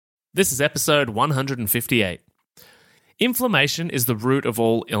This is episode 158. Inflammation is the root of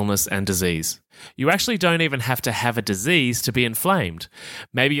all illness and disease. You actually don't even have to have a disease to be inflamed.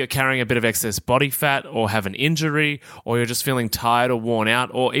 Maybe you're carrying a bit of excess body fat or have an injury, or you're just feeling tired or worn out,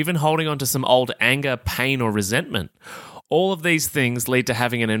 or even holding on to some old anger, pain, or resentment. All of these things lead to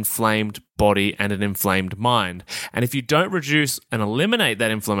having an inflamed body and an inflamed mind. And if you don't reduce and eliminate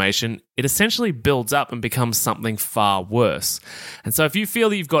that inflammation, it essentially builds up and becomes something far worse. And so if you feel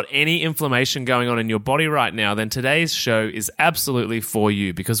that you've got any inflammation going on in your body right now, then today's show is absolutely for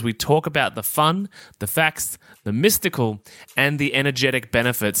you, because we talk about the fun, the facts, the mystical, and the energetic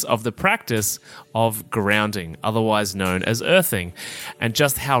benefits of the practice of grounding, otherwise known as earthing, and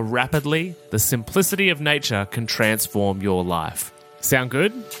just how rapidly the simplicity of nature can transform your life. Sound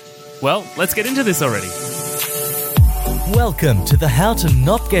good? Well, let's get into this already. Welcome to the How to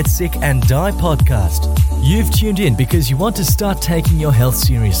Not Get Sick and Die podcast. You've tuned in because you want to start taking your health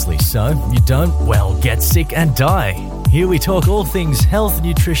seriously, so you don't, well, get sick and die. Here we talk all things health,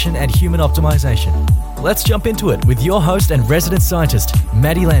 nutrition, and human optimization. Let's jump into it with your host and resident scientist,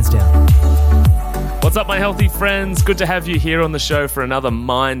 Maddie Lansdowne. What's up, my healthy friends? Good to have you here on the show for another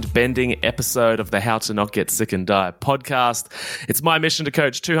mind-bending episode of the How to Not Get Sick and Die podcast. It's my mission to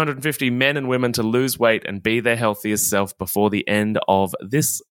coach 250 men and women to lose weight and be their healthiest self before the end of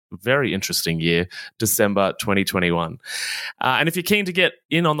this very interesting year, December 2021. And if you're keen to get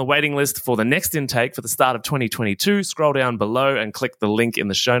in on the waiting list for the next intake for the start of 2022, scroll down below and click the link in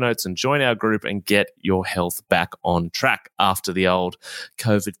the show notes and join our group and get your health back on track after the old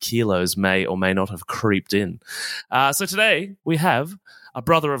COVID kilos may or may not have creeped in. So today we have a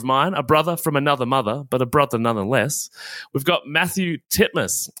brother of mine, a brother from another mother, but a brother nonetheless. We've got Matthew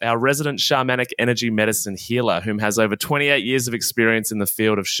Titmuss, our resident shamanic energy medicine healer, whom has over 28 years of experience in the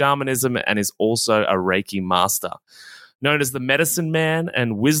field of shamanism and is also a Reiki master. Known as the medicine man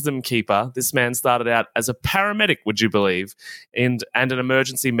and wisdom keeper, this man started out as a paramedic, would you believe, and an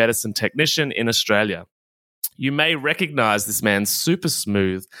emergency medicine technician in Australia. You may recognize this man's super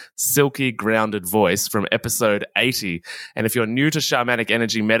smooth, silky, grounded voice from episode 80. And if you're new to shamanic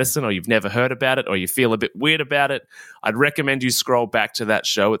energy medicine, or you've never heard about it, or you feel a bit weird about it, I'd recommend you scroll back to that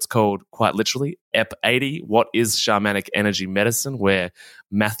show. It's called, quite literally, Ep 80, What is Shamanic Energy Medicine?, where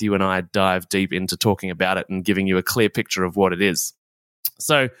Matthew and I dive deep into talking about it and giving you a clear picture of what it is.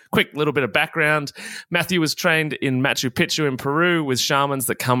 So, quick little bit of background. Matthew was trained in Machu Picchu in Peru with shamans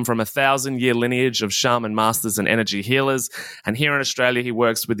that come from a 1,000-year lineage of shaman masters and energy healers. And here in Australia, he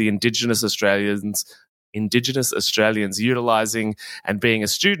works with the Indigenous Australians utilising and being a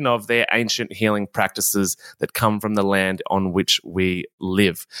student of their ancient healing practices that come from the land on which we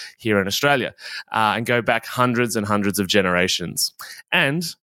live here in Australia and go back hundreds and hundreds of generations. And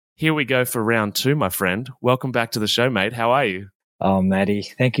here we go for round two, my friend. Welcome back to the show, mate. How are you? Oh, Maddie,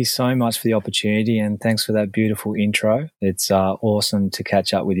 thank you so much for the opportunity, and thanks for that beautiful intro. It's awesome to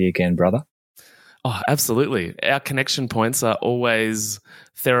catch up with you again, brother. Oh, absolutely. Our connection points are always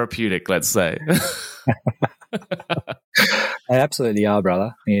therapeutic, let's say. They absolutely are,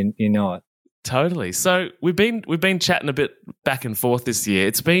 brother. You know it. Totally. So we've been chatting a bit back and forth this year.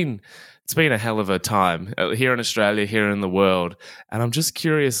 It's been a hell of a time here in Australia, here in the world, and I'm just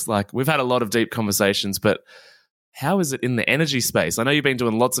curious. Like, we've had a lot of deep conversations, but how is it in the energy space? I know you've been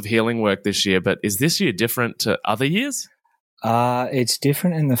doing lots of healing work this year, but is this year different to other years? It's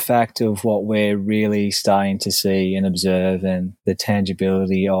different in the fact of what we're really starting to see and observe, and the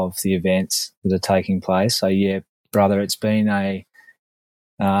tangibility of the events that are taking place. So, yeah, brother, it's been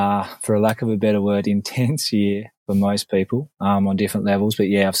for a lack of a better word, intense year for most people on different levels. But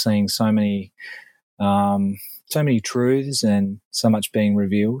yeah, I've seen so many truths and so much being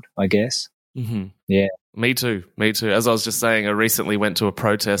revealed, I guess. Mm-hmm. Yeah. Me too. As I was just saying, I recently went to a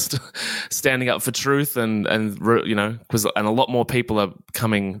protest standing up for truth and you know, and a lot more people are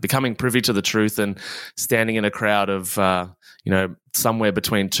becoming privy to the truth and standing in a crowd of, you know, somewhere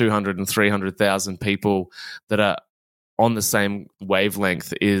between 200 and 300,000 people that are on the same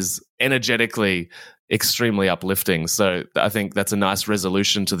wavelength is energetically extremely uplifting. So I think that's a nice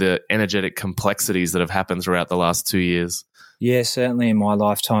resolution to the energetic complexities that have happened throughout the last 2 years. Yeah, certainly in my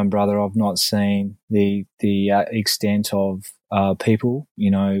lifetime, brother, I've not seen the extent of people, you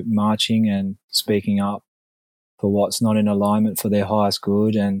know, marching and speaking up for what's not in alignment for their highest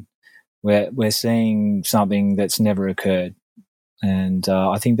good, and we're seeing something that's never occurred, and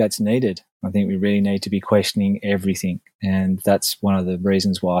I think that's needed. I think we really need to be questioning everything, and that's one of the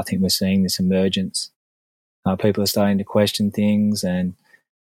reasons why I think we're seeing this emergence. People are starting to question things, and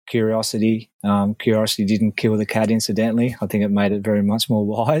curiosity didn't kill the cat, incidentally. I think it made it very much more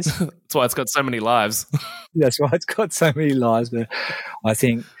wise. That's why it's got so many lives. That's why it's got so many lives. But I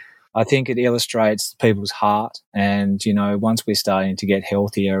think I think it illustrates people's heart. And, you know, once we're starting to get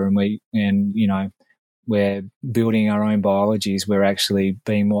healthier you know, we're building our own biologies, we're actually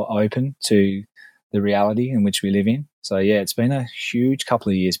being more open to the reality in which we live in. So, yeah, it's been a huge couple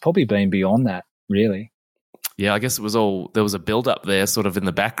of years, probably been beyond that, really. Yeah, I guess there was a build-up there sort of in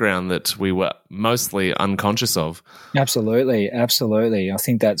the background that we were mostly unconscious of. Absolutely. I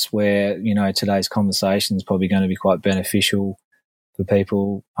think that's where, you know, today's conversation is probably going to be quite beneficial for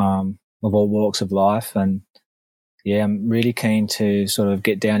people of all walks of life. And, yeah, I'm really keen to sort of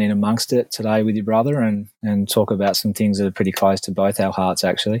get down in amongst it today with your brother and talk about some things that are pretty close to both our hearts,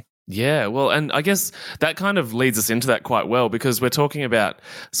 actually. Yeah, well, and I guess that kind of leads us into that quite well, because we're talking about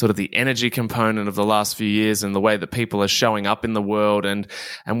sort of the energy component of the last few years and the way that people are showing up in the world, and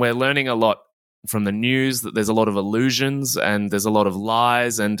we're learning a lot from the news that there's a lot of illusions and there's a lot of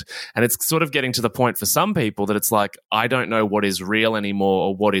lies, and it's sort of getting to the point for some people that it's like, I don't know what is real anymore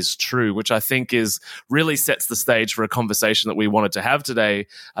or what is true, which I think really sets the stage for a conversation that we wanted to have today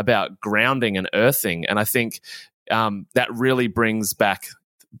about grounding and earthing. And I think that really brings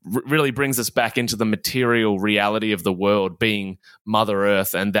us back into the material reality of the world, being Mother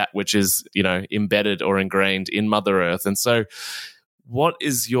Earth and that which is, you know, embedded or ingrained in Mother Earth. And so what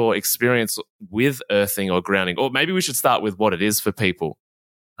is your experience with earthing or grounding? Or maybe we should start with what it is for people.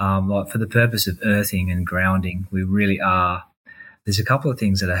 Like for the purpose of earthing and grounding, we really are, there's a couple of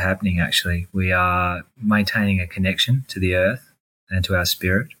things that are happening actually. We are maintaining a connection to the earth and to our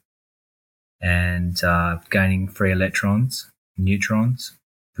spirit, and gaining free electrons, neutrons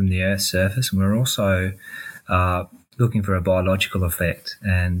from the Earth's surface. And we're also looking for a biological effect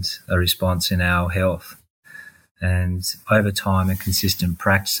and a response in our health. And over time and consistent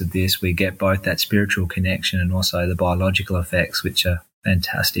practice of this, we get both that spiritual connection and also the biological effects, which are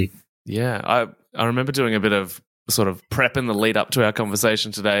fantastic. Yeah, I remember doing a bit of sort of prep in the lead up to our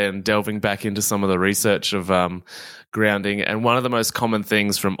conversation today and delving back into some of the research of grounding. And one of the most common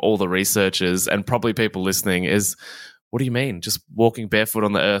things from all the researchers and probably people listening is, what do you mean? Just walking barefoot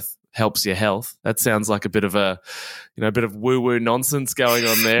on the earth helps your health? That sounds like a bit of woo-woo nonsense going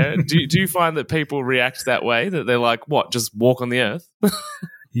on there. Do you find that people react that way, that they're like, what, just walk on the earth?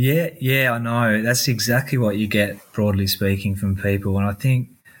 Yeah, I know. That's exactly what you get, broadly speaking, from people. And I think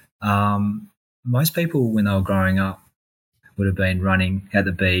most people, when they were growing up, would have been running at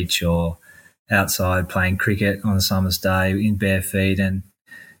the beach or outside playing cricket on a summer's day in bare feet and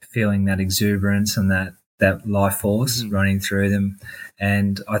feeling that exuberance and that life force running through them.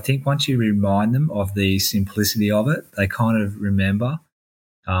 And I think once you remind them of the simplicity of it, they kind of remember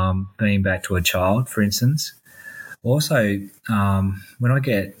being back to a child, for instance. Also, when I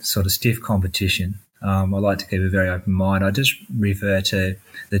get sort of stiff competition, I like to keep a very open mind. I just refer to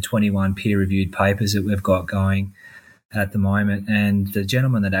the 21 peer-reviewed papers that we've got going at the moment. And the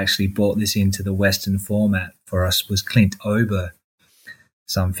gentleman that actually brought this into the Western format for us was Clint Ober,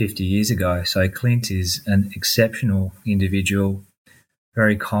 some 50 years ago. So Clint is an exceptional individual,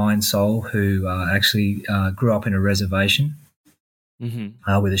 very kind soul who actually grew up in a reservation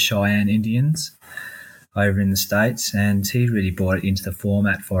with the Cheyenne Indians over in the States, and he really brought it into the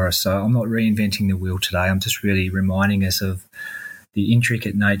format for us. So I'm not reinventing the wheel today. I'm just really reminding us of the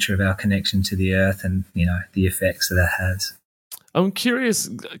intricate nature of our connection to the earth and, you know, the effects that it has. I'm curious,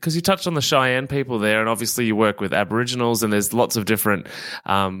 because you touched on the Cheyenne people there, and obviously you work with Aboriginals, and there's lots of different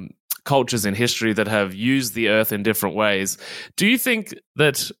cultures in history that have used the earth in different ways. Do you think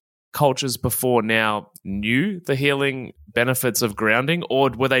that cultures before now knew the healing benefits of grounding, or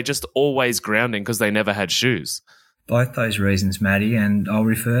were they just always grounding because they never had shoes? Both those reasons, Maddie, and I'll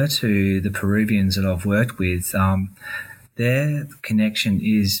refer to the Peruvians that I've worked with. Their connection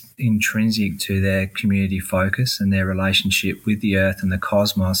is intrinsic to their community focus and their relationship with the earth and the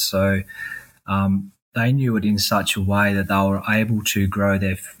cosmos. So they knew it in such a way that they were able to grow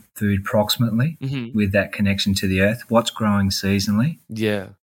their food proximately with that connection to the earth, what's growing seasonally. Yeah.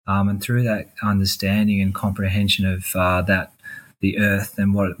 And through that understanding and comprehension of the earth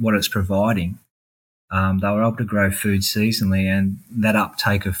and what it's providing, they were able to grow food seasonally, and that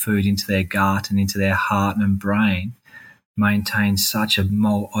uptake of food into their gut and into their heart and brain maintains such a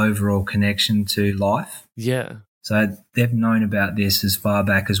more overall connection to life. Yeah. So they've known about this as far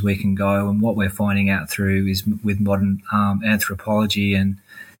back as we can go, and what we're finding out through is with modern anthropology and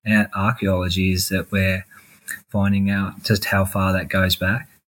archaeology is that we're finding out just how far that goes back.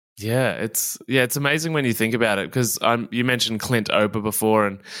 Yeah, it's amazing when you think about it, because you mentioned Clint Ober before,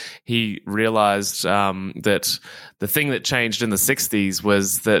 and he realized that the thing that changed in the 60s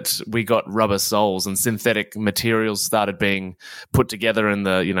was that we got rubber soles and synthetic materials started being put together in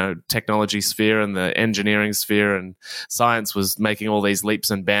the technology sphere and the engineering sphere, and science was making all these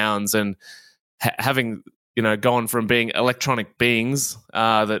leaps and bounds, and having gone from being electronic beings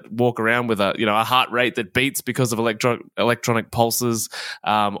that walk around with a heart rate that beats because of electronic pulses,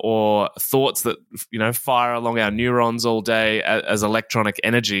 or thoughts that fire along our neurons all day as electronic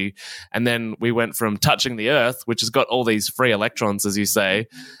energy, and then we went from touching the Earth, which has got all these free electrons, as you say,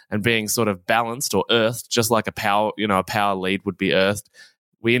 and being sort of balanced or earthed, just like a power lead would be earthed.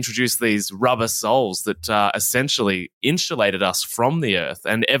 We introduced these rubber soles that essentially insulated us from the Earth,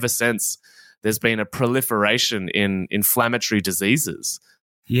 and ever since, there's been a proliferation in inflammatory diseases.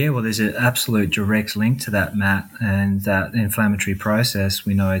 Yeah, well, there's an absolute direct link to that, Matt, and that inflammatory process.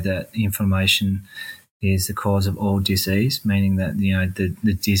 We know that inflammation is the cause of all disease, meaning that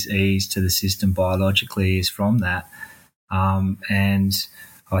the disease to the system biologically is from that. And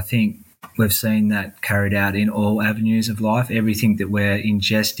I think we've seen that carried out in all avenues of life. Everything that we're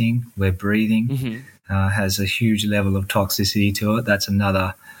ingesting, we're breathing, has a huge level of toxicity to it. That's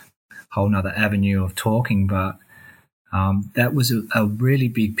another whole nother avenue of talking, but that was a really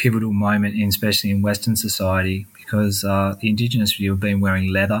big pivotal moment, especially in Western society, because the Indigenous people have been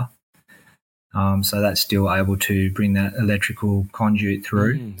wearing leather, so that's still able to bring that electrical conduit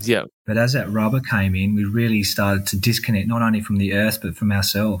through. Yeah. But as that rubber came in, we really started to disconnect not only from the earth but from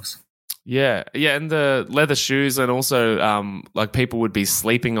ourselves. Yeah, and the leather shoes, and also like people would be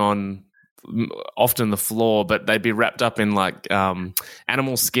sleeping on often the floor, but they'd be wrapped up in like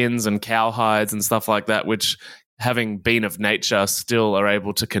animal skins and cow hides and stuff like that, which, having been of nature, still are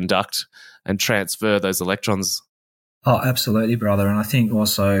able to conduct and transfer those electrons. Oh, absolutely, brother. And I think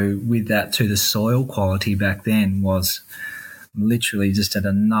also with that too, the soil quality back then was literally just at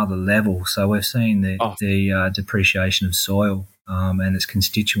another level. So we've seen the depreciation of soil and its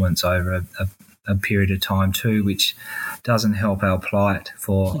constituents over a period of time too, which doesn't help our plight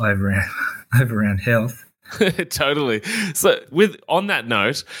for around health. Totally. So on that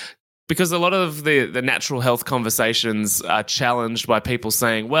note, because a lot of the natural health conversations are challenged by people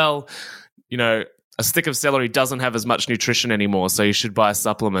saying, well, a stick of celery doesn't have as much nutrition anymore, so you should buy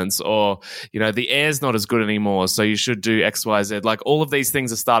supplements, or, the air's not as good anymore, so you should do X, Y, Z. Like, all of these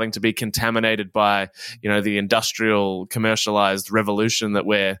things are starting to be contaminated by, the industrial commercialized revolution that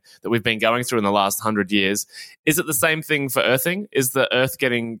we've been going through in the last 100 years. Is it the same thing for earthing? Is the earth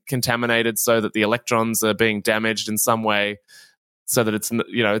getting contaminated so that the electrons are being damaged in some way, so that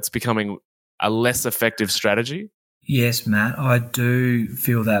it's becoming a less effective strategy? Yes, Matt, I do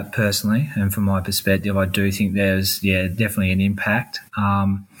feel that personally, and from my perspective, I do think there's definitely an impact.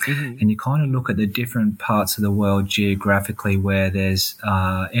 And you kind of look at the different parts of the world geographically where there's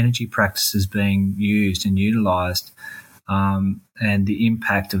energy practices being used and utilised, and the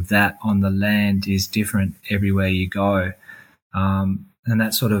impact of that on the land is different everywhere you go, and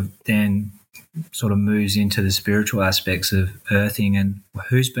that sort of moves into the spiritual aspects of earthing and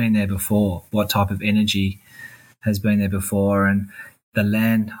who's been there before, what type of energy has been there before, and the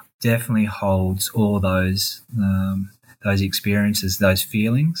land definitely holds all those experiences, those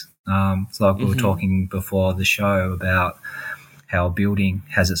feelings. It's like we were talking before the show about how a building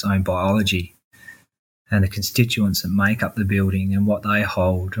has its own biology and the constituents that make up the building and what they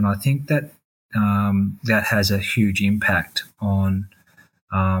hold. And I think that that has a huge impact on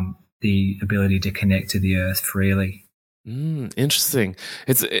the ability to connect to the earth freely. Interesting.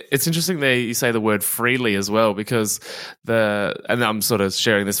 It's interesting that you say the word freely as well, because and I'm sort of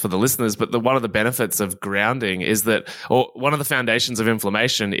sharing this for the listeners, but one of the benefits of grounding is that, or one of the foundations of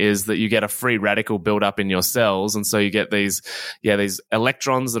inflammation is that you get a free radical build up in your cells, and so you get these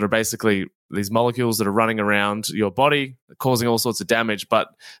electrons that are basically these molecules that are running around your body, causing all sorts of damage. But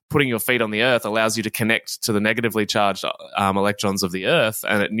putting your feet on the earth allows you to connect to the negatively charged electrons of the earth,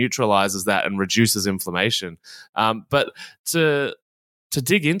 and it neutralizes that and reduces inflammation. But to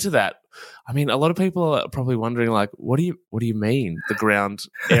dig into that, I mean, a lot of people are probably wondering, like, what do you mean the ground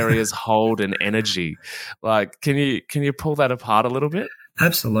areas hold an energy? Like, can you pull that apart a little bit?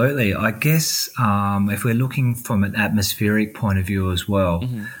 Absolutely. I guess if we're looking from an atmospheric point of view as well,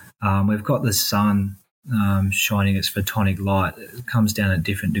 we've got the sun shining its photonic light. It comes down at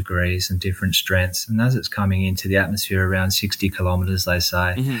different degrees and different strengths, and as it's coming into the atmosphere around 60 kilometres, they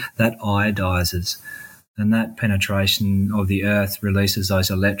say, that iodizes, and that penetration of the earth releases those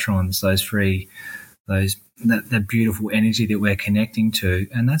electrons, those free that beautiful energy that we're connecting to.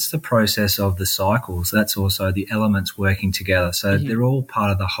 And that's the process of the cycles. That's also the elements working together. So they're all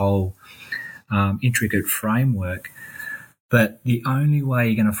part of the whole intricate framework. But the only way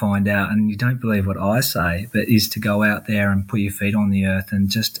you're going to find out, and you don't believe what I say, but is to go out there and put your feet on the earth and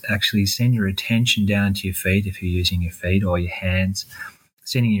just actually send your attention down to your feet if you're using your feet or your hands,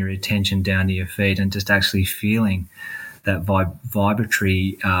 sending your attention down to your feet and just actually feeling that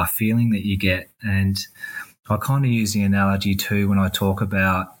vibratory feeling that you get. And I kind of use the analogy too when I talk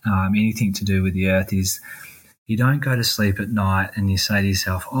about anything to do with the earth is you don't go to sleep at night and you say to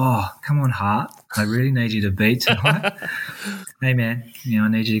yourself, oh, come on, heart, I really need you to beat tonight. Hey, man, I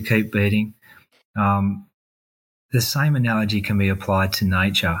need you to keep beating. The same analogy can be applied to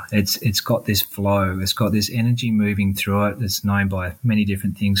nature. It's got this flow. It's got this energy moving through it. It's known by many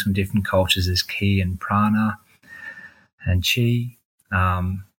different things from different cultures as ki and prana and chi.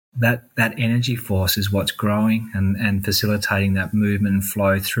 That energy force is what's growing and facilitating that movement and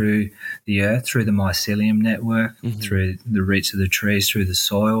flow through the earth, through the mycelium network, through the roots of the trees, through the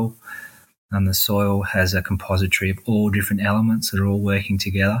soil. And the soil has a compository of all different elements that are all working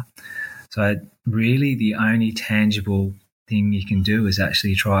together. So really the only tangible thing you can do is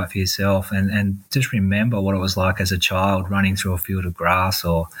actually try it for yourself and just remember what it was like as a child running through a field of grass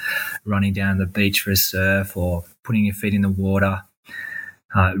or running down the beach for a surf or putting your feet in the water.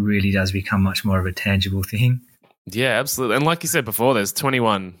 It really does become much more of a tangible thing. Yeah, absolutely. And like you said before, there's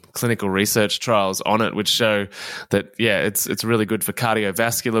 21 clinical research trials on it which show that, it's really good for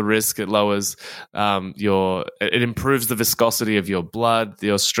cardiovascular risk. It lowers it improves the viscosity of your blood,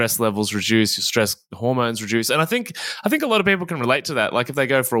 your stress levels reduce, your stress hormones reduce. And I think a lot of people can relate to that. Like if they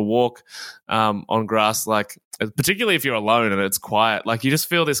go for a walk on grass, like particularly if you're alone and it's quiet, like you just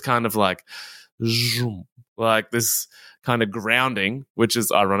feel this kind of like this kind of grounding, which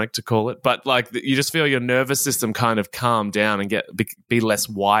is ironic to call it, but like you just feel your nervous system kind of calm down and be less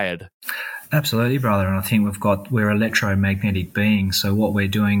wired. Absolutely, brother. And I think we're electromagnetic beings. So what we're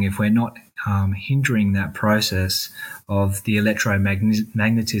doing, if we're not hindering that process of the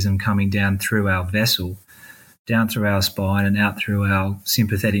electromagnetism coming down through our vessel, down through our spine and out through our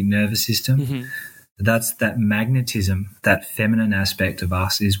sympathetic nervous system, that's that magnetism, that feminine aspect of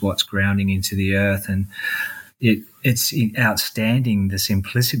us is what's grounding into the earth. And it's outstanding, the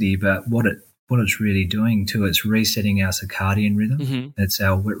simplicity, but what it's really doing too, it's resetting our circadian rhythm. It's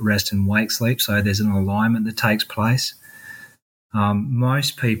our rest and wake sleep. So there's an alignment that takes place.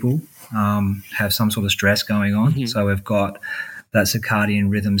 Most people have some sort of stress going on. So we've got that circadian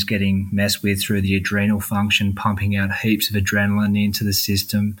rhythm's getting messed with through the adrenal function, pumping out heaps of adrenaline into the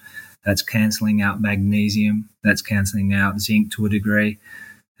system. That's cancelling out magnesium. That's cancelling out zinc to a degree.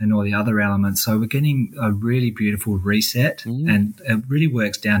 And all the other elements. So we're getting a really beautiful reset and it really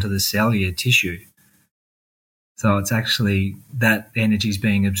works down to the cellular tissue. So it's actually that energy is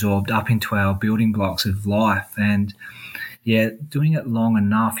being absorbed up into our building blocks of life. And, doing it long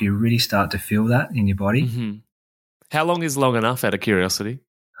enough, you really start to feel that in your body. How long is long enough, out of curiosity?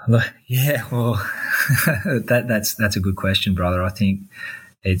 Yeah, well, that's a good question, brother. I think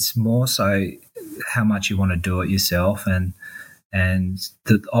it's more so how much you want to do it yourself and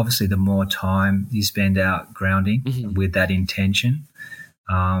obviously the more time you spend out grounding with that intention,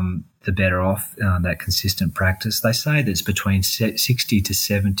 the better off that consistent practice. They say that it's between 60 to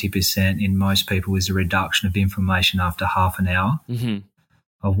 70% in most people is a reduction of inflammation after half an hour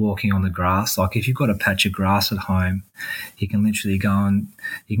of walking on the grass. Like if you've got a patch of grass at home, you can literally go and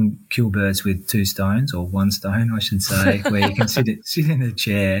you can kill birds with two stones, or one stone, I should say, where you can sit in a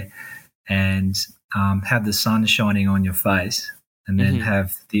chair and have the sun shining on your face. And then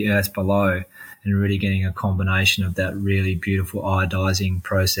have the earth below and really getting a combination of that really beautiful iodizing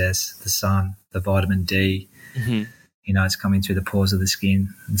process, the sun, the vitamin D, it's coming through the pores of the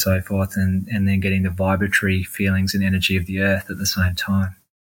skin and so forth, and then getting the vibratory feelings and energy of the earth at the same time.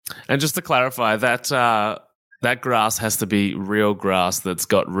 And just to clarify, that grass has to be real grass that's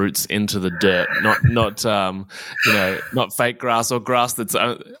got roots into the dirt, not fake grass or grass that's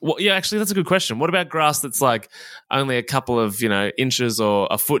actually that's a good question. What about grass that's like only a couple of inches or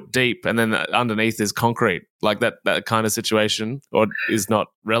a foot deep and then underneath is concrete, like that kind of situation, or is not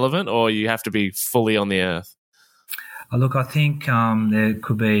relevant, or you have to be fully on the earth? Look, I think there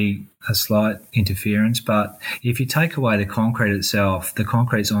could be a slight interference, but if you take away the concrete itself, the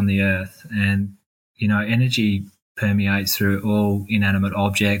concrete's on the earth, and energy permeates through all inanimate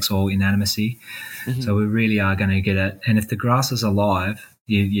objects, all inanimacy. So we really are going to get it. And if the grass is alive,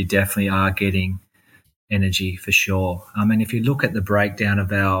 you definitely are getting energy for sure. I mean, if you look at the breakdown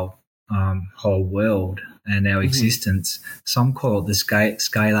of our whole world, and our existence. Some call it the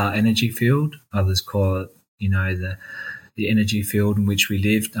scalar energy field. Others call it, the energy field in which we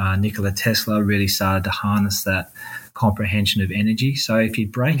lived. Nikola Tesla really started to harness that comprehension of energy. So if you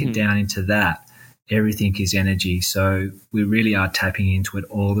break it down into that, everything is energy. So we really are tapping into it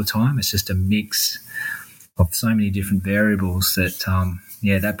all the time. It's just a mix of so many different variables that,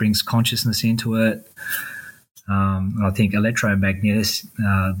 that brings consciousness into it. I think the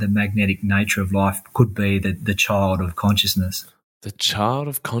magnetic nature of life could be the child of consciousness. The child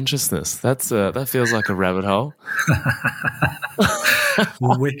of consciousness. That feels like a rabbit hole.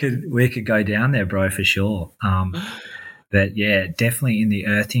 Well, we could go down there, bro, for sure. But yeah, definitely in the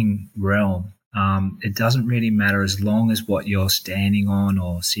earthing realm, it doesn't really matter as long as what you're standing on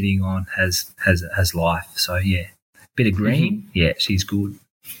or sitting on has life. So yeah, bit of green. Yeah, she's good.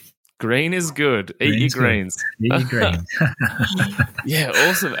 Green is good. Eat your greens. Eat your greens. Yeah,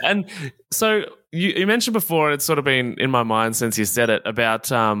 awesome. And so you mentioned before, it's sort of been in my mind since you said it, about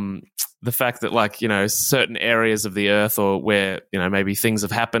the fact that, certain areas of the earth, or where, maybe things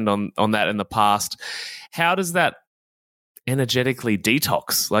have happened on that in the past. How does that energetically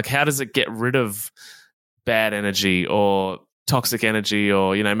detox? Like, how does it get rid of bad energy or toxic energy,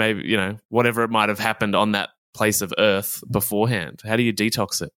 or, maybe, whatever it might have happened on that place of earth beforehand? How do you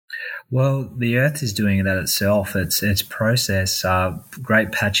detox it? Well, the earth is doing that itself. It's process.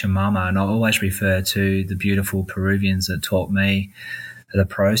 Great Pachamama, and I always refer to the beautiful Peruvians that taught me the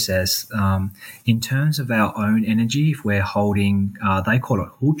process. In terms of our own energy, if we're holding, they call it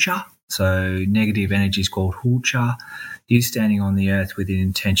hucha. So negative energy is called hucha. You're standing on the earth with an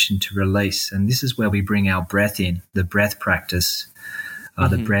intention to release, and this is where we bring our breath in, the breath practice.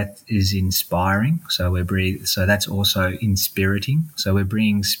 The breath is inspiring, so so that's also inspiriting. So we're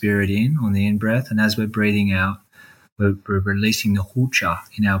bringing spirit in on the in-breath, and as we're breathing out, we're releasing the hucha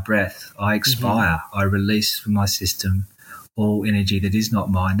in our breath. I expire. I release from my system all energy that is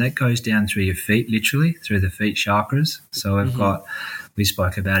not mine. That goes down through your feet, literally, through the feet chakras. So we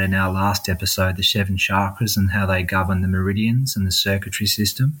spoke about in our last episode the 7 chakras and how they govern the meridians and the circuitry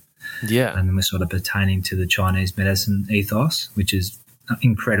system. Yeah. And then we're sort of pertaining to the Chinese medicine ethos, which is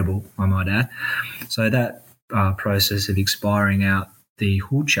incredible, I might add. So that process of expiring out the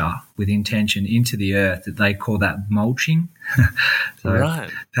hucha with intention into the earth, that they call that mulching. So right.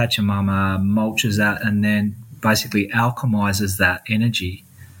 Pachamama mulches that and then basically alchemizes that energy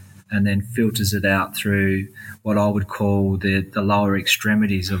and then filters it out through what I would call the lower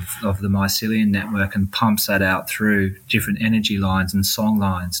extremities of the mycelium network, and pumps that out through different energy lines and song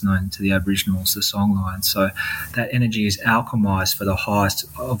lines, known to the Aboriginals, the song lines. So that energy is alchemized for the highest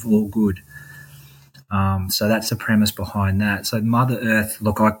of all good. So that's the premise behind that. So Mother Earth,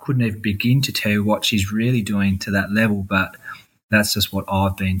 look, I couldn't even begin to tell you what she's really doing to that level, but that's just what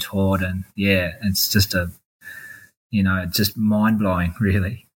I've been taught. And yeah, it's just just mind-blowing,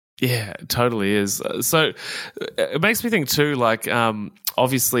 really. Yeah, it totally is. So it makes me think too,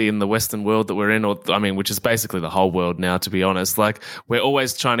 obviously in the Western world that we're in, which is basically the whole world now, to be honest, we're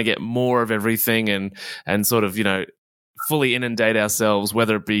always trying to get more of everything and sort of, fully inundate ourselves,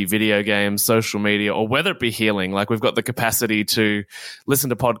 whether it be video games, social media, or whether it be healing. Like, we've got the capacity to listen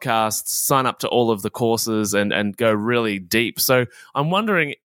to podcasts, sign up to all of the courses and go really deep. So I'm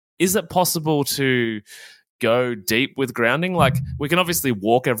wondering, is it possible to go deep with grounding? Like, we can obviously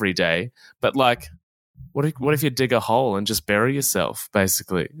walk every day, but what if you dig a hole and just bury yourself,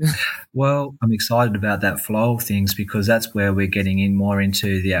 basically? Well, I'm excited about that flow of things, because that's where we're getting in more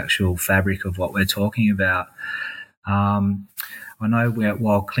into the actual fabric of what we're talking about. I know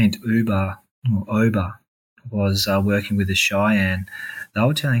while Clint Ober was working with the Cheyenne, they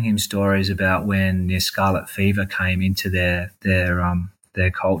were telling him stories about when the scarlet fever came into their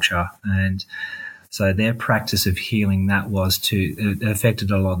culture, and so their practice of healing it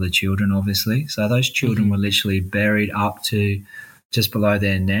affected a lot of the children, obviously. So those children were literally buried up to just below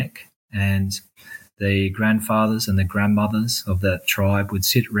their neck, and the grandfathers and the grandmothers of that tribe would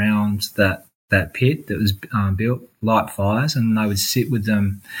sit around that pit that was built, light fires, and they would sit with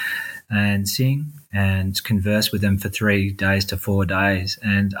them and sing and converse with them for 3 days to 4 days.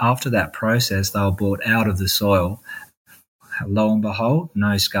 And after that process, they were brought out of the soil. Lo and behold,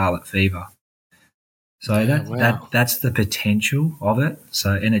 no scarlet fever. So that's the potential of it.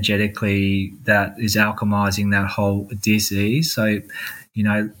 So energetically, that is alchemizing that whole disease. So,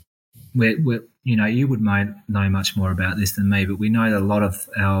 you would know much more about this than me, but we know that a lot of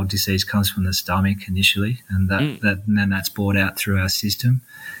our disease comes from the stomach initially, and then that's brought out through our system,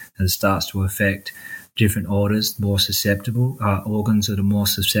 and it starts to affect different organs that are more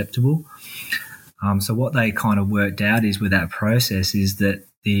susceptible. So what they kind of worked out is with that process is that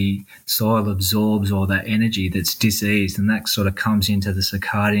the soil absorbs all that energy that's diseased, and that sort of comes into the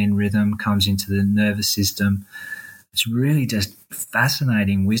circadian rhythm, comes into the nervous system. It's really just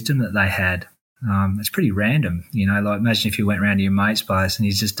fascinating wisdom that they had. It's pretty random, like imagine if you went around to your mate's place and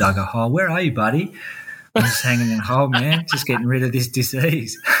he's just dug a hole. Where are you, buddy? I'm just hanging in a hole, man, just getting rid of this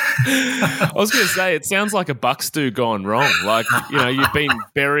disease. I was going to say, it sounds like a buck stew gone wrong. Like, you've been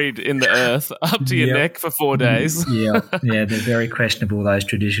buried in the earth up to your neck for 4 days. Yeah, they're very questionable, those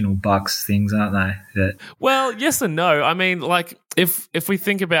traditional bucks things, aren't they? Well, yes and no. I mean, like, if we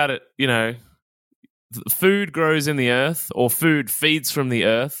think about it, food grows in the earth, or food feeds from the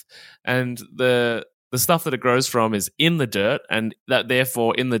earth, and the stuff that it grows from is in the dirt, and that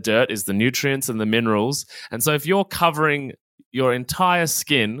therefore in the dirt is the nutrients and the minerals. And so if you're covering your entire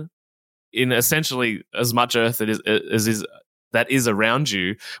skin in essentially as much earth that is around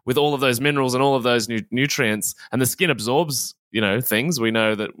you with all of those minerals and all of those nutrients, and the skin absorbs, things. We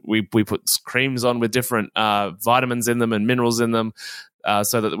know that we put creams on with different vitamins in them and minerals in them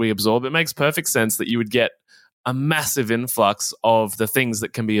so that we absorb. It makes perfect sense that you would get a massive influx of the things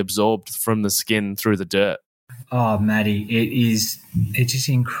that can be absorbed from the skin through the dirt. Oh, Maddie, it's just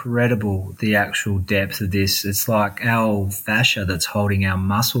incredible, the actual depth of this. It's like our fascia that's holding our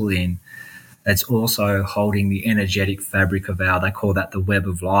muscle in. It's also holding the energetic fabric of they call that the web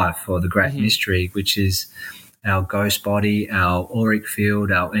of life, or the great mystery, which is our ghost body, our auric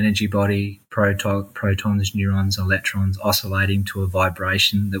field, our energy body, protons, neurons, electrons oscillating to a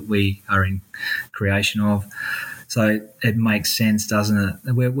vibration that we are in creation of. So it makes sense, doesn't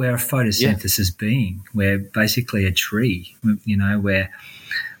it? We're a photosynthesis being. We're basically a tree. We're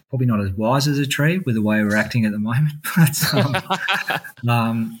probably not as wise as a tree with the way we're acting at the moment, but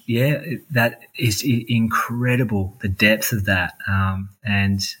that is incredible, the depth of that.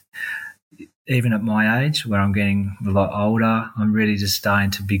 And even at my age, where I'm getting a lot older, I'm really just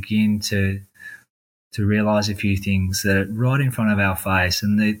starting to begin to realise a few things that are right in front of our face.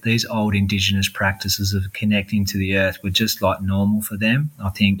 And these old Indigenous practices of connecting to the earth were just like normal for them. I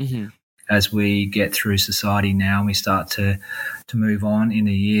think as we get through society now and we start to move on in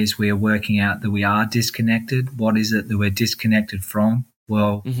the years, we are working out that we are disconnected. What is it that we're disconnected from?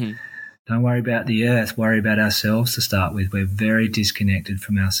 Well, don't worry about the earth, worry about ourselves to start with. We're very disconnected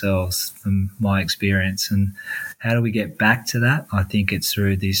from ourselves, from my experience. And how do we get back to that? I think it's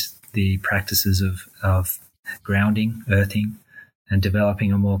through the practices of grounding, earthing, and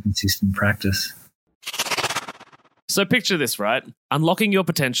developing a more consistent practice. So picture this, right? Unlocking your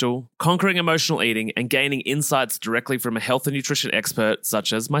potential, conquering emotional eating, and gaining insights directly from a health and nutrition expert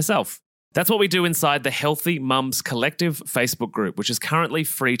such as myself. That's what we do inside the Healthy Mums Collective Facebook group, which is currently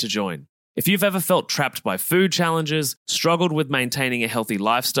free to join. If you've ever felt trapped by food challenges, struggled with maintaining a healthy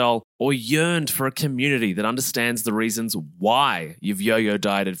lifestyle, or yearned for a community that understands the reasons why you've yo-yo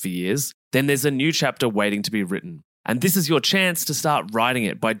dieted for years, then there's a new chapter waiting to be written. And this is your chance to start writing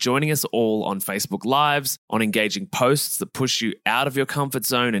it by joining us all on Facebook Lives, on engaging posts that push you out of your comfort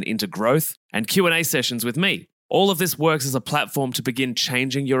zone and into growth, and Q&A sessions with me. All of this works as a platform to begin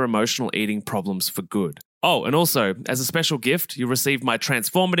changing your emotional eating problems for good. Oh, and also, as a special gift, you'll receive my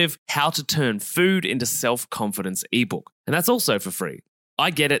transformative How to Turn Food into Self-Confidence ebook. And that's also for free. I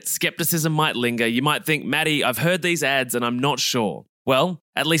get it, skepticism might linger. You might think, Maddie, I've heard these ads and I'm not sure. Well,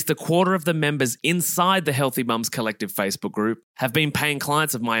 at least a quarter of the members inside the Healthy Mums Collective Facebook group have been paying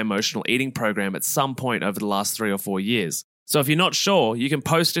clients of my emotional eating program at some point over the last 3 or 4 years. So if you're not sure, you can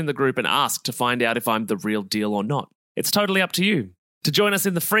post in the group and ask to find out if I'm the real deal or not. It's totally up to you. To join us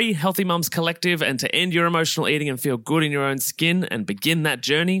in the free Healthy Mums Collective and to end your emotional eating and feel good in your own skin and begin that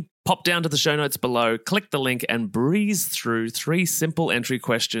journey, pop down to the show notes below, click the link and breeze through 3 simple entry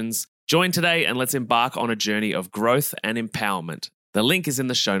questions. Join today and let's embark on a journey of growth and empowerment. The link is in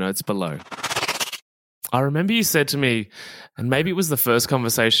the show notes below. I remember you said to me, and maybe it was the first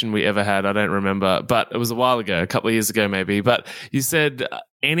conversation we ever had, I don't remember, but it was a while ago, a couple of years ago maybe, but you said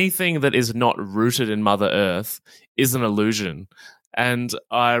anything that is not rooted in Mother Earth is an illusion. And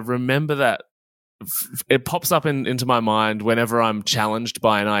I remember that it pops up into my mind whenever I'm challenged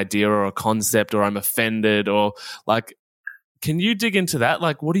by an idea or a concept, or I'm offended, or like, can you dig into that?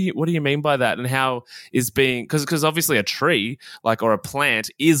 Like, what do you mean by that? And how is being, because obviously a tree, like, or a plant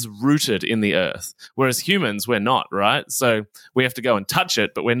is rooted in the earth, whereas humans, we're not, right? So we have to go and touch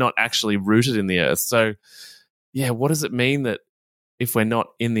it, but we're not actually rooted in the earth. So yeah, what does it mean that if we're not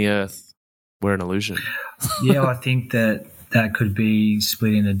in the earth, we're an illusion? Yeah, I think that could be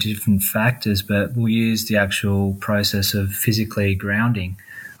split into different factors, but we'll use the actual process of physically grounding.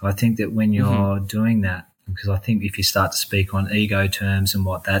 I think that when you're doing that, because I think if you start to speak on ego terms and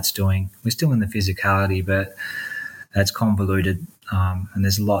what that's doing, we're still in the physicality, but that's convoluted. and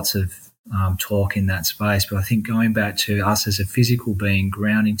there's lots of talk in that space. But I think going back to us as a physical being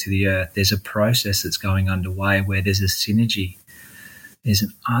grounding to the earth, there's a process that's going underway where there's a synergy. There's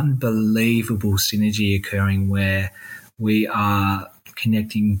an unbelievable synergy occurring where we are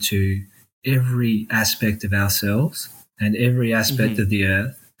connecting to every aspect of ourselves and every aspect of the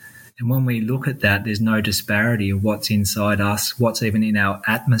earth. And when we look at that, there's no disparity of what's inside us, what's even in our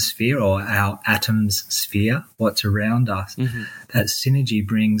atmosphere or our atoms sphere, what's around us. That synergy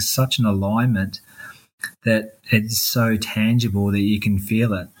brings such an alignment that it's so tangible that you can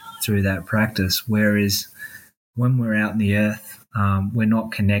feel it through that practice. Whereas when we're out in the earth, we're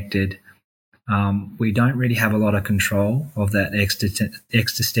not connected. We don't really have a lot of control of that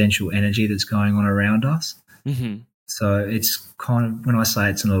existential energy that's going on around us. So it's kind of, when I say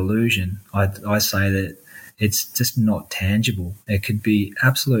it's an illusion, I say that it's just not tangible. It could be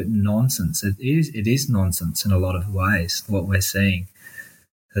absolute nonsense. It is nonsense in a lot of ways, what we're seeing.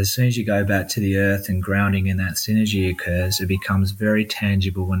 As soon as you go back to the earth and grounding in that synergy occurs, it becomes very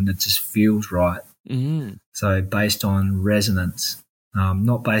tangible and it just feels right. So based on resonance,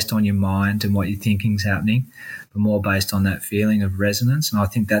 not based on your mind and what you're thinking is happening, but more based on that feeling of resonance. And I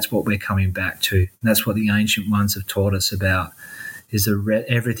think that's what we're coming back to. And that's what the ancient ones have taught us about, is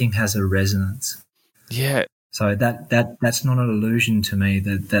everything has a resonance. Yeah. So that's not an illusion to me,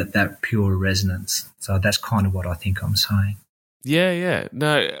 that pure resonance. So that's kind of what I think I'm saying. Yeah.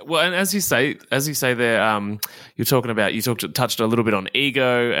 No, well, and as you say there, you touched a little bit on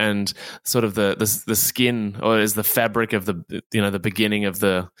ego and sort of the skin, or is the fabric of the beginning of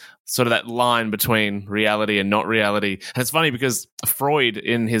the sort of that line between reality and not reality. And it's funny because Freud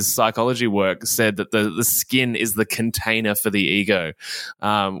in his psychology work said that the skin is the container for the ego,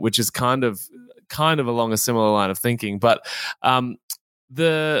 which is kind of along a similar line of thinking. But I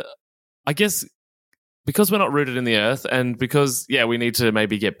guess, because we're not rooted in the earth, and because, we need to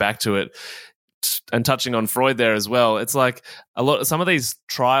maybe get back to it, and touching on Freud there as well, it's like some of these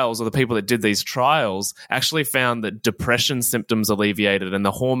trials, or the people that did these trials, actually found that depression symptoms alleviated, and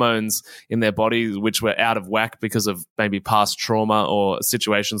the hormones in their body, which were out of whack because of maybe past trauma or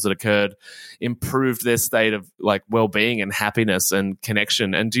situations that occurred, improved their state of like well-being and happiness and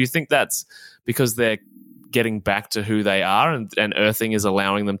connection. And do you think that's because they're getting back to who they are, and earthing is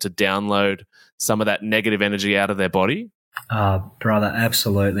allowing them to download some of that negative energy out of their body? Brother,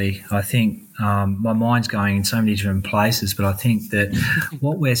 absolutely. I think my mind's going in so many different places, but I think that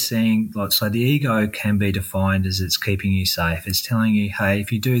what we're seeing, so the ego can be defined as it's keeping you safe. It's telling you, hey,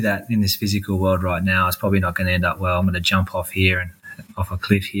 if you do that in this physical world right now, it's probably not going to end up well. I'm going to jump off here and off a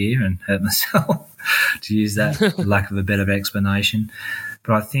cliff here and hurt myself, to use that for lack of a better explanation.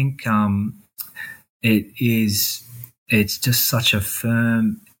 But I think it's just such a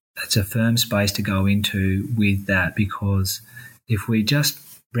firm space to go into with that, because if we just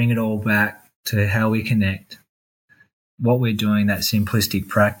bring it all back to how we connect, what we're doing, that simplistic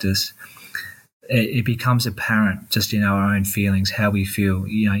practice, it becomes apparent just in our own feelings, how we feel.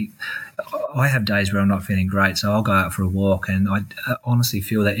 I have days where I'm not feeling great, so I'll go out for a walk and I honestly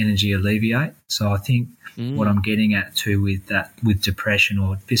feel that energy alleviate. So I think what I'm getting at too with depression,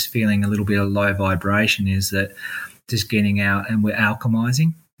 or just feeling a little bit of low vibration, is that just getting out and we're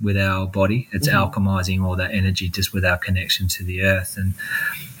alchemizing with our body. It's alchemizing all that energy just with our connection to the earth. And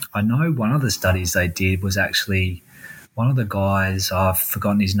I know one of the studies they did was actually one of the guys, I've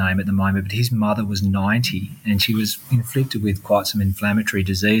forgotten his name at the moment, but his mother was 90 and she was inflicted with quite some inflammatory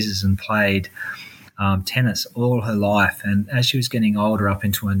diseases and played tennis all her life. And as she was getting older, up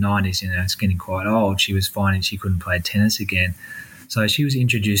into her 90s, it's getting quite old, she was finding she couldn't play tennis again. So she was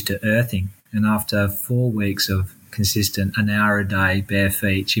introduced to earthing, and after 4 weeks of consistent, an hour a day, bare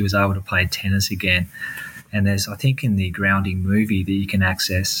feet, she was able to play tennis again. And there's, I think in the grounding movie that you can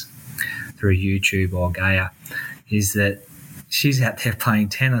access through YouTube or Gaia, is that she's out there playing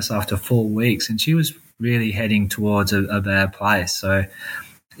tennis after 4 weeks, and she was really heading towards a bad place. So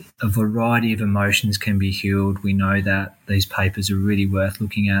a variety of emotions can be healed. We know that these papers are really worth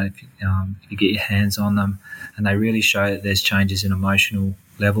looking at if you get your hands on them, and they really show that there's changes in emotional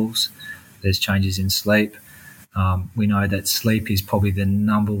levels, there's changes in sleep. We know that sleep is probably the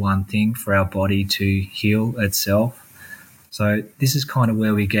number one thing for our body to heal itself. So this is kind of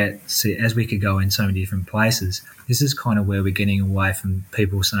where we get, see, as we could go in so many different places, this is kind of where we're getting away from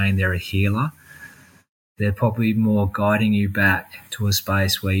people saying they're a healer. They're probably more guiding you back to a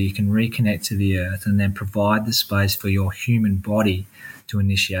space where you can reconnect to the earth and then provide the space for your human body to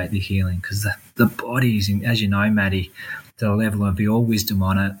initiate the healing. Because the body is, as you know, Maddie, the level of your wisdom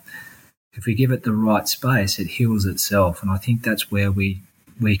on it, if we give it the right space, it heals itself. And I think that's where we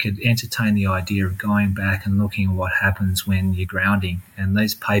we could entertain the idea of going back and looking at what happens when you're grounding. And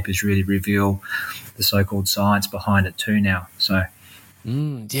these papers really reveal the so-called science behind it too now. So,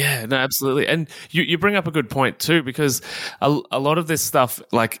 yeah, no, absolutely. And you bring up a good point too, because a lot of this stuff,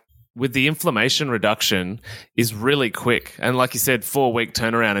 like with the inflammation reduction, is really quick. And like you said, 4-week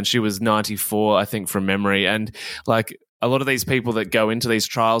turnaround, and she was 94, I think, from memory. And like, a lot of these people that go into these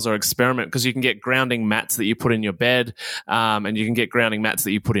trials or experiment, because you can get grounding mats that you put in your bed, and you can get grounding mats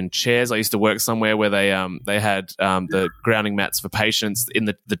that you put in chairs. I used to work somewhere where they had the grounding mats for patients in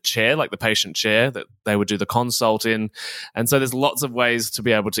the chair, like the patient chair that they would do the consult in. And so there's lots of ways to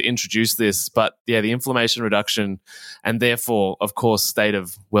be able to introduce this. But yeah, the inflammation reduction, and therefore, of course, state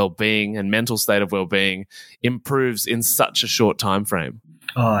of well-being and mental state of well-being improves in such a short time frame.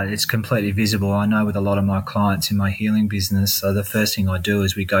 Oh, it's completely visible. I know with a lot of my clients in my healing business, so the first thing I do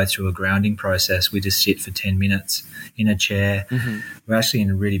is we go through a grounding process. We just sit for 10 minutes in a chair. Mm-hmm. We're actually in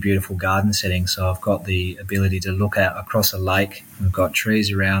a really beautiful garden setting, so I've got the ability to look out across a lake. We've got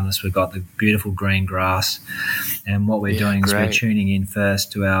trees around us. We've got the beautiful green grass. And what we're doing is we're tuning in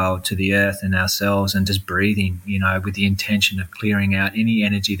first to the earth and ourselves, and just breathing, with the intention of clearing out any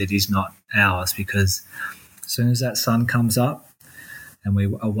energy that is not ours, because as soon as that sun comes up, and we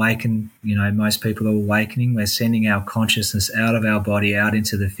awaken, most people are awakening. We're sending our consciousness out of our body, out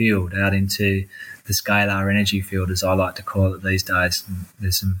into the field, out into the scalar energy field, as I like to call it these days.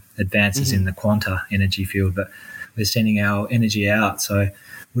 There's some advances in the quanta energy field, but we're sending our energy out. So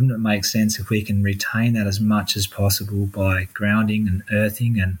wouldn't it make sense if we can retain that as much as possible by grounding and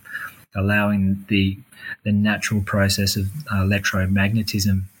earthing and allowing the natural process of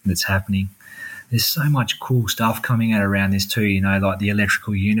electromagnetism that's happening? There's so much cool stuff coming out around this too, like the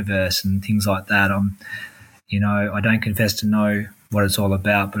electrical universe and things like that. I don't confess to know what it's all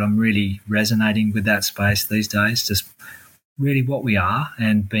about, but I'm really resonating with that space these days, just really what we are,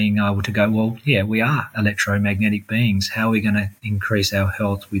 and being able to go, well, yeah, we are electromagnetic beings. How are we going to increase our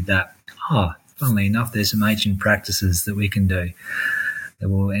health with that? Funnily enough, there's some ancient practices that we can do that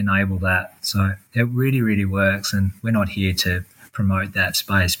will enable that. So it really, really works, and we're not here to promote that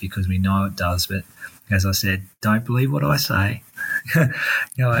space because we know it does, but as I said, don't believe what I say.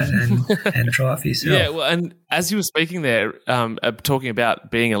 and try it for yourself. Yeah, well, and as you were speaking there, talking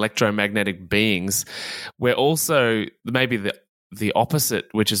about being electromagnetic beings, we're also maybe the opposite,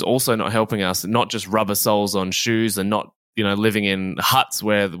 which is also not helping us, not just rubber soles on shoes and not living in huts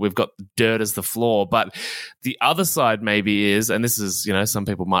where we've got dirt as the floor. But the other side maybe is, and this is, some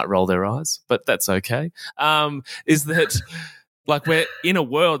people might roll their eyes, but that's okay, is that like we're in a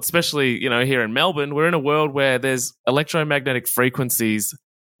world, especially, here in Melbourne, we're in a world where there's electromagnetic frequencies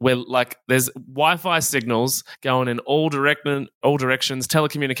where like there's Wi-Fi signals going in all directions,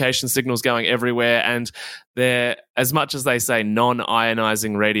 telecommunication signals going everywhere. And they're, as much as they say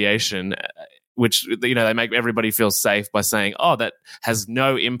non-ionizing radiation, which, they make everybody feel safe by saying, that has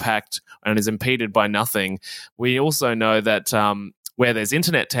no impact and is impeded by nothing. We also know that where there's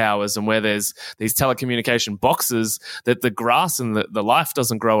internet towers and where there's these telecommunication boxes, that the grass and the life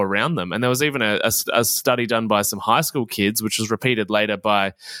doesn't grow around them. And there was even a study done by some high school kids, which was repeated later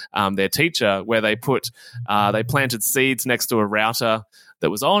by their teacher, where they planted seeds next to a router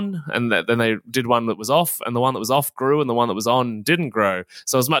that was on, and then they did one that was off, and the one that was off grew and the one that was on didn't grow.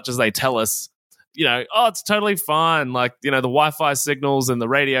 So as much as they tell us, it's totally fine, like, the Wi-Fi signals and the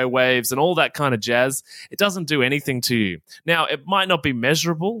radio waves and all that kind of jazz, it doesn't do anything to you. Now, it might not be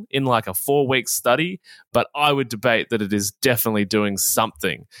measurable in like a 4-week study, but I would debate that it is definitely doing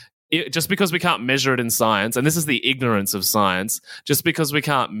something. Just because we can't measure it in science, and this is the ignorance of science, just because we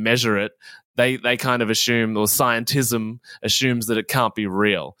can't measure it, they kind of assume, or scientism assumes, that it can't be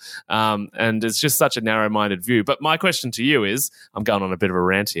real. And it's just such a narrow-minded view. But my question to you is, I'm going on a bit of a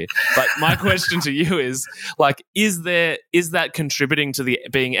rant here, but my question to you is, like, is that contributing to the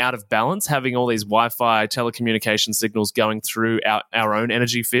being out of balance, having all these Wi-Fi telecommunication signals going through our own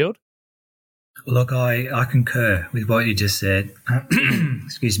energy field? Look, I concur with what you just said.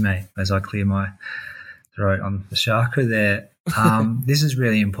 Excuse me, as I clear my throat on the chakra there. This is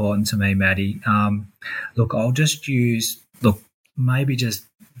really important to me, Maddie. Look, I'll just maybe just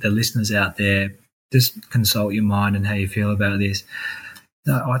the listeners out there, just consult your mind and how you feel about this.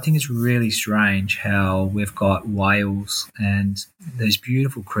 I think it's really strange how we've got whales and these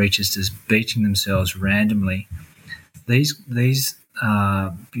beautiful creatures just beaching themselves randomly. These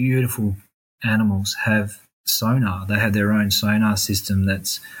beautiful animals have sonar. They have their own sonar system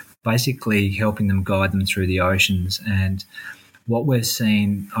that's basically helping them guide them through the oceans. And what we've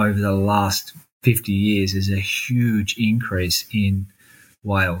seen over the last 50 years is a huge increase in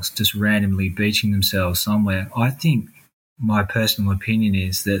whales just randomly beaching themselves somewhere. I think my personal opinion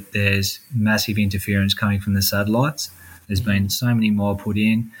is that there's massive interference coming from the satellites. There's been so many more put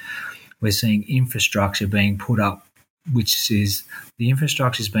in. We're seeing infrastructure being put up, the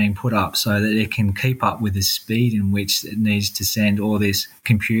infrastructure is being put up so that it can keep up with the speed in which it needs to send all this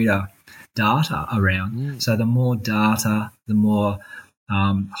computer data around. So the more data, the more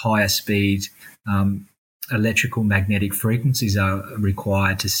higher speed electrical magnetic frequencies are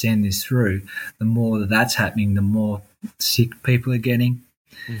required to send this through. The more that's happening, the more sick people are getting.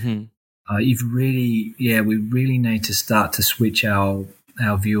 We really need to start to switch our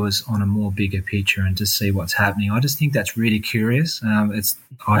viewers on a more bigger picture and to see what's happening. I just think that's really curious.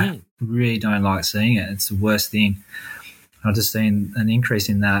 I really don't like seeing it. It's the worst thing. I've just seen an increase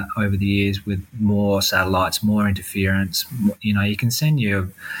in that over the years with more satellites, more interference. You know, you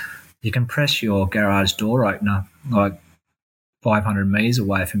can press your garage door opener like 500 meters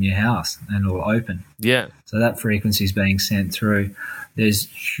away from your house and it'll open. Yeah. So that frequency is being sent through. There's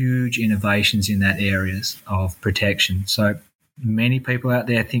huge innovations in that areas of protection. So many people out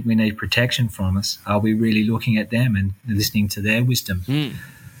there think we need protection from us. Are we really looking at them and listening to their wisdom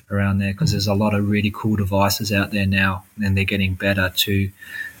around there? Because there's a lot of really cool devices out there now, and they're getting better to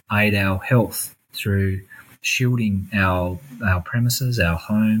aid our health through shielding our premises, our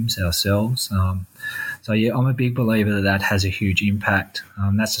homes, ourselves. So, I'm a big believer that has a huge impact.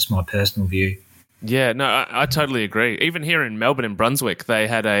 That's just my personal view. Yeah, no, I totally agree. Even here in Melbourne, in Brunswick, they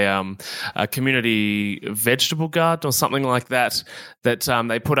had a community vegetable garden or something like that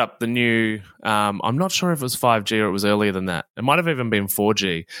they put up the new, I'm not sure if it was 5G or it was earlier than that. It might have even been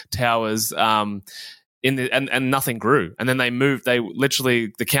 4G towers and nothing grew. And then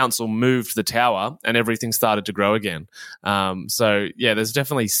the council moved the tower and everything started to grow again. So, yeah, there's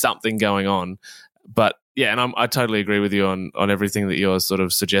definitely something going on. But yeah, and I totally agree with you on everything that you're sort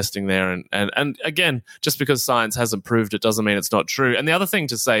of suggesting there. And again, just because science hasn't proved it doesn't mean it's not true. And the other thing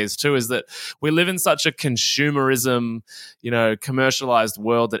to say is that we live in such a consumerism, commercialized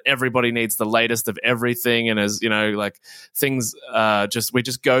world that everybody needs the latest of everything. And as, like things we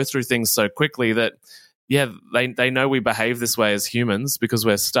just go through things so quickly that, yeah, they know we behave this way as humans because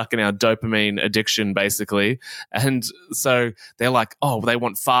we're stuck in our dopamine addiction, basically. And so they're like, oh, they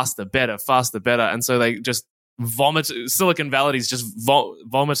want faster, better. And so they just vomit. Silicon Valley's just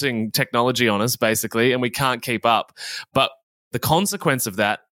vomiting technology on us, basically, and we can't keep up. But the consequence of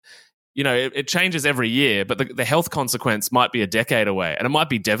that, it changes every year, but the health consequence might be a decade away, and it might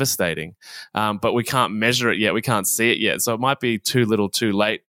be devastating. But we can't measure it yet. We can't see it yet. So it might be too little, too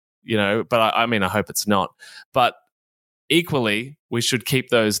late. But I mean, I hope it's not. But equally, we should keep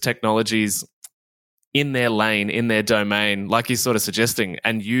those technologies in their lane, in their domain, like you're sort of suggesting,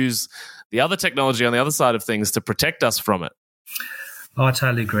 and use the other technology on the other side of things to protect us from it. I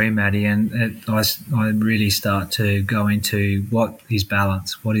totally agree, Maddie, and I really start to go into what is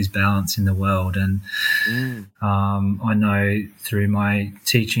balance in the world. And I know through my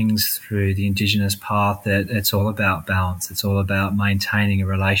teachings, through the Indigenous path, that it's all about balance. It's all about maintaining a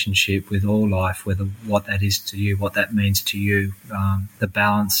relationship with all life, whether what that is to you, what that means to you. The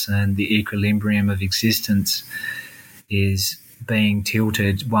balance and the equilibrium of existence is being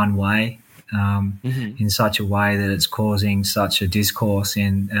tilted one way, in such a way that it's causing such a discourse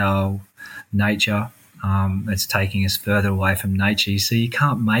in our nature. It's taking us further away from nature. So you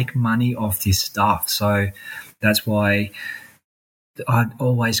can't make money off this stuff. So that's why I'd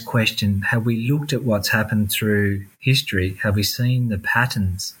always question, have we looked at what's happened through history? Have we seen the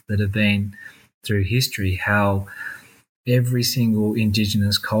patterns that have been through history, how every single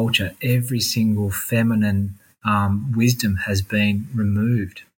Indigenous culture, every single feminine wisdom has been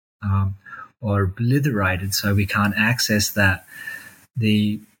removed or obliterated, so we can't access that.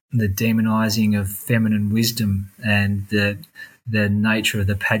 The demonizing of feminine wisdom and the nature of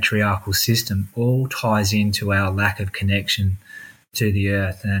the patriarchal system all ties into our lack of connection to the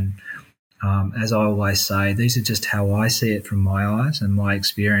earth. And as I always say, these are just how I see it from my eyes and my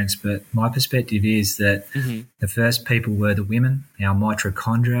experience. But my perspective is that the first people were the women. Our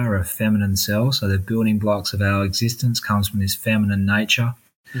mitochondria are feminine cells, so the building blocks of our existence comes from this feminine nature.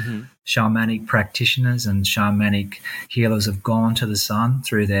 Shamanic practitioners and shamanic healers have gone to the sun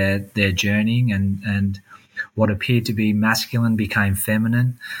through their journeying, and what appeared to be masculine became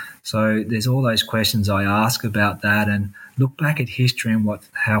feminine. So there's all those questions I ask about that, and look back at history and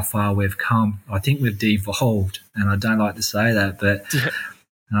how far we've come. I think we've devolved, and I don't like to say that, but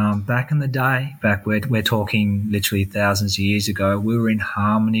back in the day, we're talking literally thousands of years ago, we were in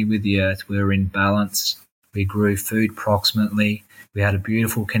harmony with the earth. We were in balance. We grew food proximately. We had a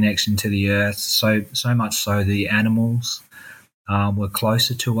beautiful connection to the earth, so much so the animals were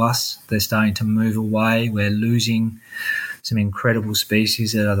closer to us. They're starting to move away. We're losing some incredible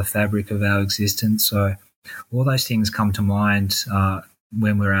species that are the fabric of our existence. So all those things come to mind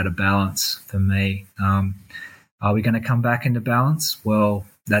when we're out of balance for me. Are we going to come back into balance? Well,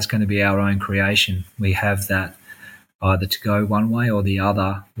 that's going to be our own creation. We have that either to go one way or the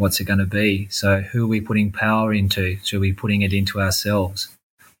other. What's it going to be? So who are we putting power into? Should we be putting it into ourselves?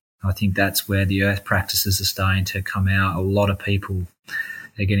 I think that's where the earth practices are starting to come out. A lot of people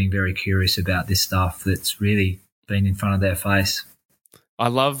are getting very curious about this stuff that's really been in front of their face. I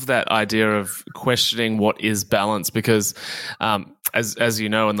love that idea of questioning what is balance because, as you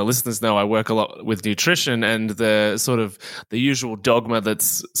know, and the listeners know, I work a lot with nutrition, and the sort of the usual dogma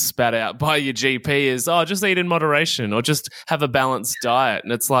that's spat out by your GP is, just eat in moderation or just have a balanced diet.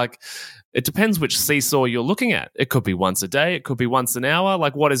 And it's like, it depends which seesaw you're looking at. It could be once a day. It could be once an hour.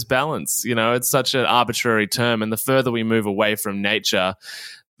 Like, what is balance? You know, it's such an arbitrary term. And the further we move away from nature,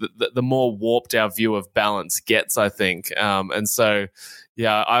 the more warped our view of balance gets, I think. And so,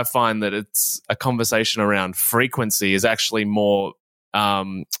 yeah, I find that it's a conversation around frequency is actually more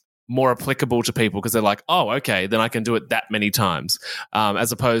applicable to people because they're like, oh, okay, then I can do it that many times,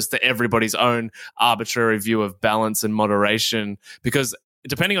 as opposed to everybody's own arbitrary view of balance and moderation. Because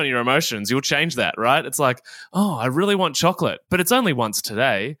depending on your emotions, you'll change that, right? It's like, oh, I really want chocolate, but it's only once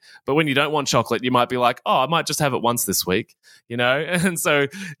today. But when you don't want chocolate, you might be like, oh, I might just have it once this week, you know? And so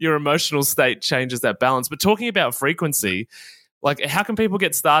your emotional state changes that balance. But talking about frequency, like, how can people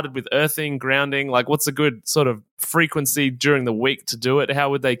get started with earthing, grounding? Like, what's a good sort of frequency during the week to do it? How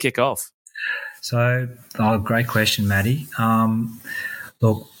would they kick off? So, great question, Maddie.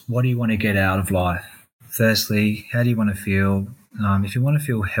 Look, what do you want to get out of life? Firstly, how do you want to feel? If you want to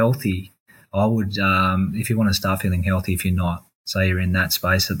feel healthy, I would, if you want to start feeling healthy, if you're not, say you're in that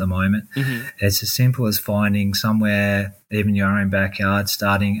space at the moment, it's as simple as finding somewhere, even your own backyard,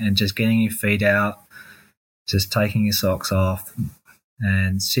 starting and just getting your feet out, just taking your socks off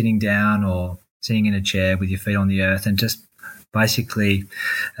and sitting down or sitting in a chair with your feet on the earth and just basically,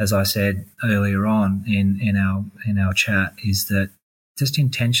 as I said earlier on in our chat, is that just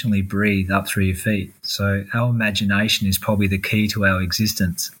intentionally breathe up through your feet. So our imagination is probably the key to our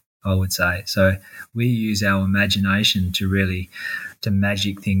existence, I would say. So we use our imagination to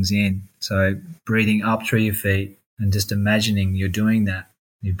magic things in. So breathing up through your feet and just imagining you're doing that.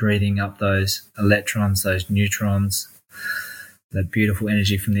 You're breathing up those electrons, those neutrons, that beautiful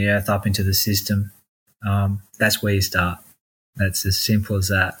energy from the earth up into the system. That's where you start. That's as simple as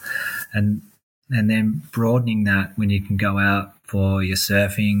that. And then broadening that when you can go out for your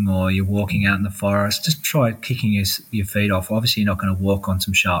surfing or you're walking out in the forest, just try kicking your feet off. Obviously, you're not going to walk on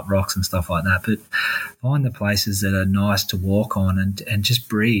some sharp rocks and stuff like that, but find the places that are nice to walk on and just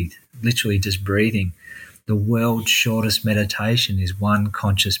breathe, literally just breathing. The world's shortest meditation is one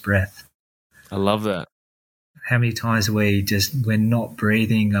conscious breath. I love that. How many times we're not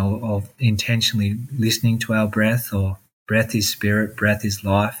breathing or intentionally listening to our breath, or breath is spirit, breath is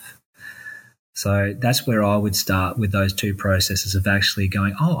life. So that's where I would start with those two processes of actually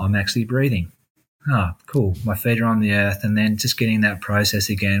going, oh, I'm actually breathing. Ah, cool. My feet are on the earth, and then just getting that process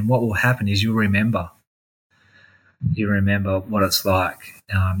again. What will happen is you'll remember. You remember what it's like.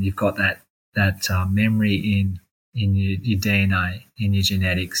 You've got that memory in your DNA, in your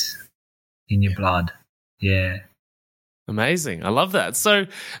genetics, in your blood. Yeah. Amazing. I love that. So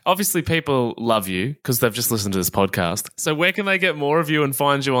obviously people love you because they've just listened to this podcast. So where can they get more of you and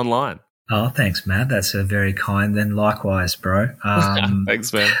find you online? Oh, thanks, Matt. That's very kind. Then likewise, bro.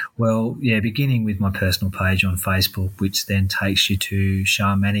 Thanks, man. Well, yeah, beginning with my personal page on Facebook, which then takes you to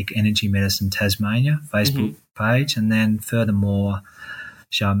Shamanic Energy Medicine Tasmania Facebook page. And then furthermore,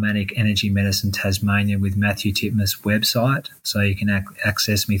 Shamanic Energy Medicine Tasmania with Matthew Titmus website. So you can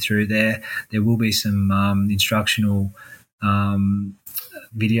access me through there. There will be some instructional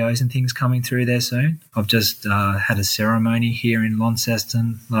videos and things coming through there soon. I've just had a ceremony here in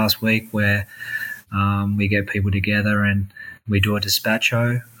Launceston last week where we get people together and we do a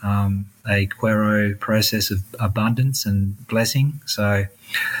despacho, a Quero process of abundance and blessing. So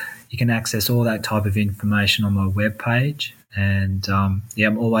you can access all that type of information on my webpage. And,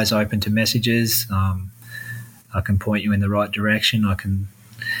 I'm always open to messages. I can point you in the right direction. I can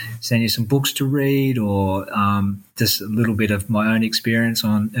send you some books to read or just a little bit of my own experience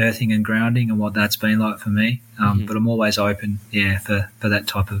on earthing and grounding and what that's been like for me. But I'm always open, for that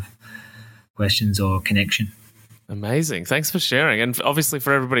type of questions or connection. Amazing. Thanks for sharing. And obviously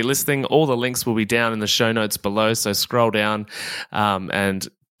for everybody listening, all the links will be down in the show notes below. So scroll down and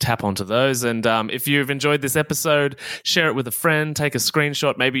tap onto those. And if you've enjoyed this episode, share it with a friend, take a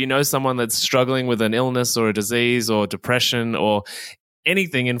screenshot. Maybe you know someone that's struggling with an illness or a disease or depression or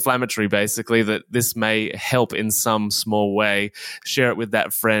anything inflammatory, basically, that this may help in some small way, share it with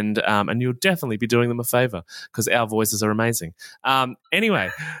that friend, and you'll definitely be doing them a favor because our voices are amazing. Anyway,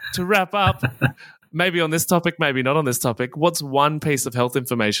 to wrap up, maybe on this topic, maybe not on this topic, what's one piece of health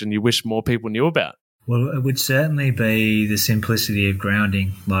information you wish more people knew about? Well, it would certainly be the simplicity of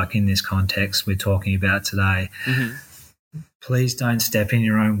grounding, like in this context we're talking about today. Mm-hmm. Please don't step in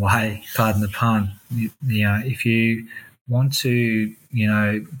your own way, pardon the pun. If you want to,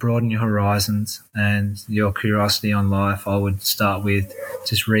 broaden your horizons and your curiosity on life, I would start with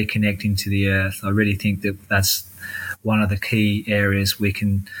just reconnecting to the earth. I really think that that's one of the key areas we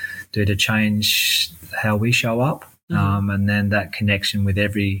can do to change how we show up. And then that connection with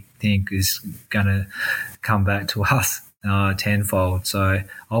everything is going to come back to us tenfold. So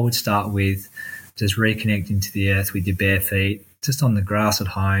I would start with just reconnecting to the earth with your bare feet, just on the grass at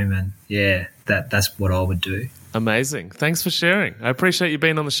home. And, that's what I would do. Amazing. Thanks for sharing. I appreciate you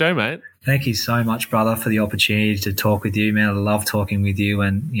being on the show, mate. Thank you so much, brother, for the opportunity to talk with you, man. I love talking with you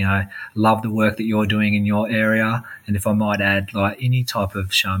and, love the work that you're doing in your area. And if I might add, like any type of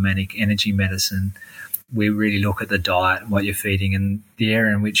shamanic energy medicine, we really look at the diet, what you're feeding, and the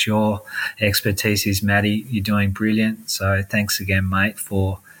area in which your expertise is, Maddie. You're doing brilliant. So thanks again, mate,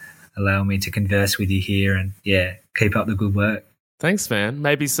 for allowing me to converse with you here. And, keep up the good work. Thanks, man.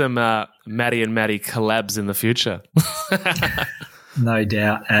 Maybe some Maddie and Maddie collabs in the future. No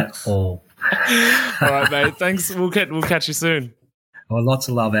doubt at all. All right, mate. Thanks. We'll catch you soon. Well, lots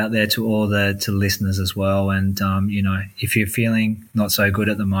of love out there to all the listeners as well. And, if you're feeling not so good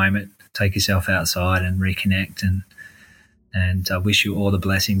at the moment, take yourself outside and reconnect and wish you all the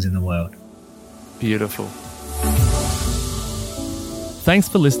blessings in the world. Beautiful. Thanks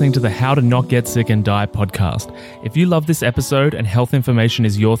for listening to the How to Not Get Sick and Die podcast. If you love this episode and health information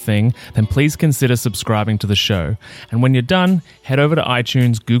is your thing, then please consider subscribing to the show. And when you're done, head over to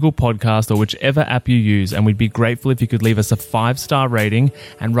iTunes, Google Podcast, or whichever app you use, and we'd be grateful if you could leave us a 5-star rating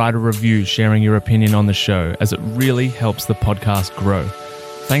and write a review sharing your opinion on the show, as it really helps the podcast grow.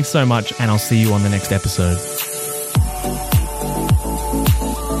 Thanks so much, and I'll see you on the next episode.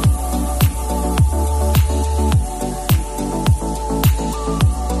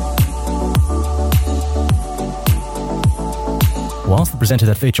 Whilst the presenter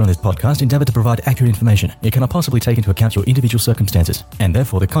that feature on this podcast endeavour to provide accurate information, it cannot possibly take into account your individual circumstances, and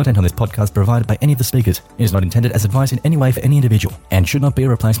therefore the content on this podcast provided by any of the speakers is not intended as advice in any way for any individual, and should not be a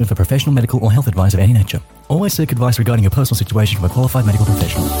replacement for professional medical or health advice of any nature. Always seek advice regarding your personal situation from a qualified medical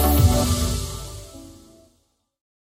professional.